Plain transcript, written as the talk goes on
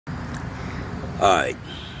Alright,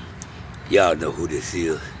 y'all know who this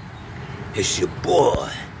is. It's your boy,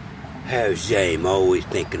 Harry James, always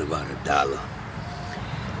thinking about $1.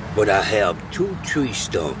 But I have 2 tree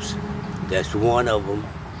stumps. That's one of them.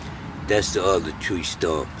 That's the other tree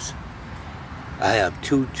stumps. I have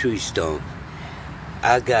 2 tree stumps.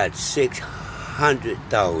 I got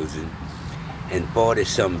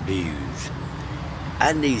 600,040-some views.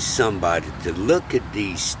 I need somebody to look at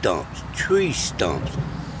these stumps, tree stumps,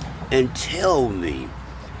 and tell me,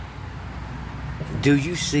 do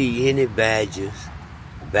you see any badger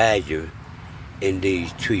in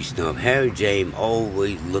these tree stumps? Harry James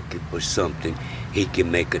always looking for something he can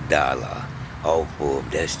make $1 off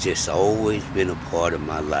of. That's just always been a part of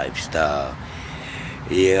my lifestyle.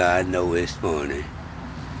 Yeah, I know it's funny,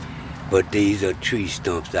 but these are tree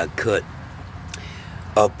stumps I cut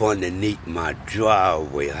up underneath my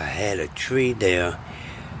driveway. I had a tree there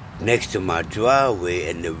next to my driveway,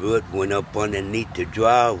 and the root went up underneath the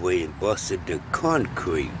driveway and busted the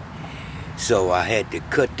concrete. So I had to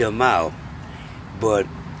cut them out. But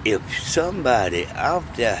if somebody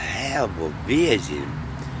out there have a vision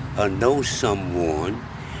or know someone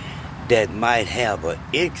that might have an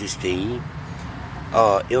interesting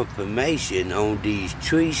information on these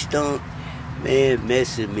tree stumps, man,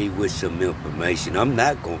 message me with some information. I'm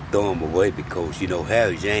not going to throw them away because, you know,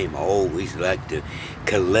 Harry James always like to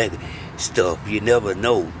collect stuff. You never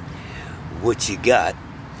know what you got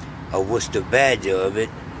or what's the value of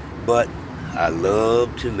it. But I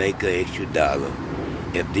love to make an extra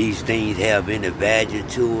 $1. If these things have any value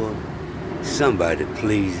to them, somebody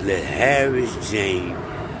please let Harry James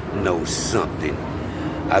know something.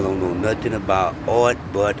 I don't know nothing about art,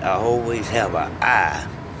 but I always have an eye.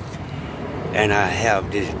 And I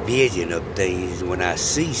have this vision of things. When I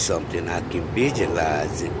see something, I can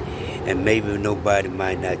visualize it. And maybe nobody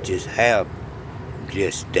might not just have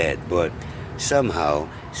just that, but somehow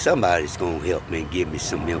somebody's going to help me and give me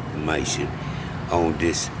some information on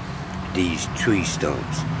these tree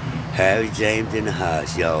stumps. Harry James in the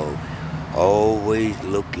house, y'all. Always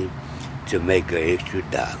looking to make an extra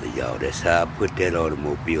 $1, y'all. That's how I put that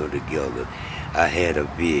automobile together. I had a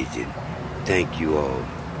vision. Thank you all.